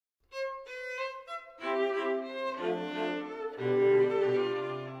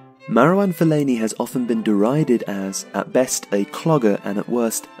Marouane Fellaini has often been derided as, at best, a clogger and at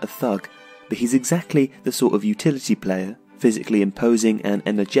worst, a thug, but he's exactly the sort of utility player, physically imposing and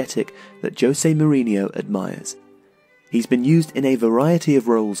energetic, that Jose Mourinho admires. He's been used in a variety of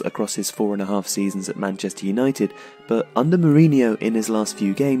roles across his 4.5 seasons at Manchester United, but under Mourinho in his last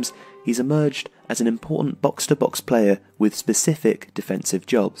few games, he's emerged as an important box-to-box player with specific defensive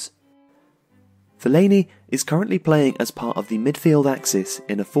jobs. Fellaini is currently playing as part of the midfield axis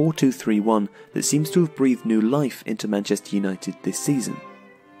in a 4-2-3-1 that seems to have breathed new life into Manchester United this season.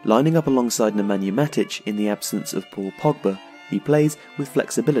 Lining up alongside Nemanja Matic in the absence of Paul Pogba, he plays with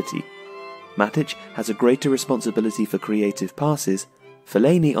flexibility. Matic has a greater responsibility for creative passes.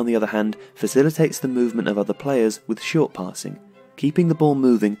 Fellaini, on the other hand, facilitates the movement of other players with short passing, keeping the ball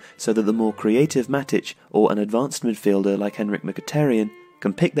moving so that the more creative Matic or an advanced midfielder like Henrik Mkhitaryan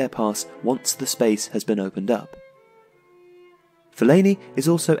can pick their pass once the space has been opened up. Fellaini is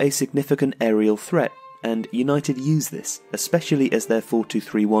also a significant aerial threat, and United use this, especially as their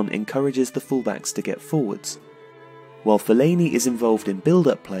 4-2-3-1 encourages the fullbacks to get forwards. While Fellaini is involved in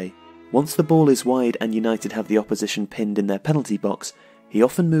build-up play, once the ball is wide and United have the opposition pinned in their penalty box, he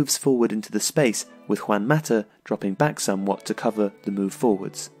often moves forward into the space, with Juan Mata dropping back somewhat to cover the move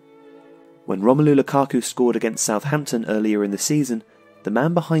forwards. When Romelu Lukaku scored against Southampton earlier in the season, the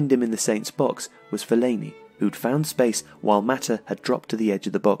man behind him in the Saints' box was Fellaini, who'd found space while Mata had dropped to the edge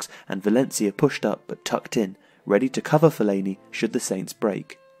of the box and Valencia pushed up but tucked in, ready to cover Fellaini should the Saints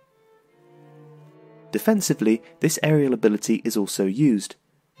break. Defensively, this aerial ability is also used.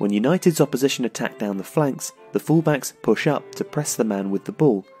 When United's opposition attack down the flanks, the fullbacks push up to press the man with the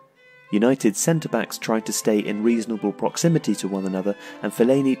ball. United's centre-backs try to stay in reasonable proximity to one another, and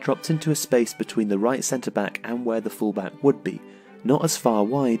Fellaini drops into a space between the right centre-back and where the fullback would be, not as far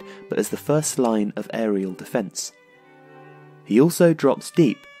wide, but as the first line of aerial defence. He also drops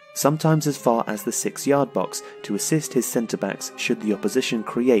deep, sometimes as far as the 6-yard box, to assist his centre-backs should the opposition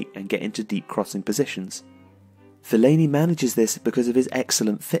create and get into deep crossing positions. Fellaini manages this because of his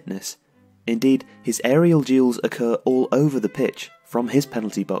excellent fitness. Indeed, his aerial duels occur all over the pitch, from his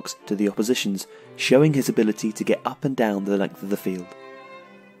penalty box to the opposition's, showing his ability to get up and down the length of the field.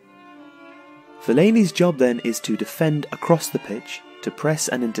 Fellaini's job then is to defend across the pitch, to press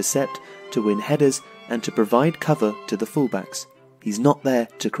and intercept, to win headers, and to provide cover to the fullbacks. He's not there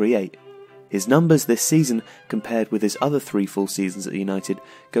to create. His numbers this season, compared with his other 3 full seasons at United,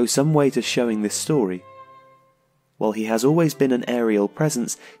 go some way to showing this story. While he has always been an aerial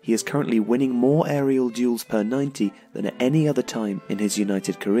presence, he is currently winning more aerial duels per 90 than at any other time in his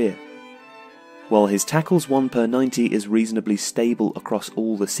United career. While his tackles won per 90 is reasonably stable across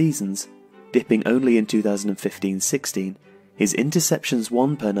all the seasons, dipping only in 2015-16, his interceptions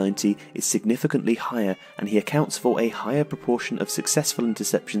won per 90 is significantly higher, and he accounts for a higher proportion of successful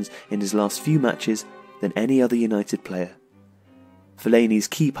interceptions in his last few matches than any other United player. Fellaini's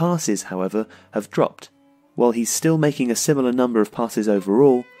key passes, however, have dropped. While he's still making a similar number of passes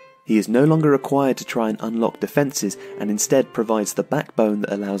overall, he is no longer required to try and unlock defences and instead provides the backbone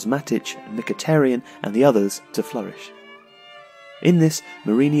that allows Matic, Mkhitaryan and the others to flourish. In this,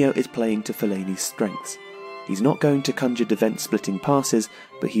 Mourinho is playing to Fellaini's strengths. He's not going to conjure defence-splitting passes,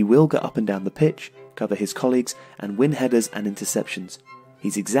 but he will get up and down the pitch, cover his colleagues, and win headers and interceptions.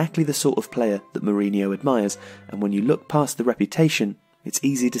 He's exactly the sort of player that Mourinho admires, and when you look past the reputation, it's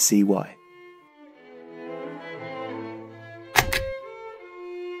easy to see why.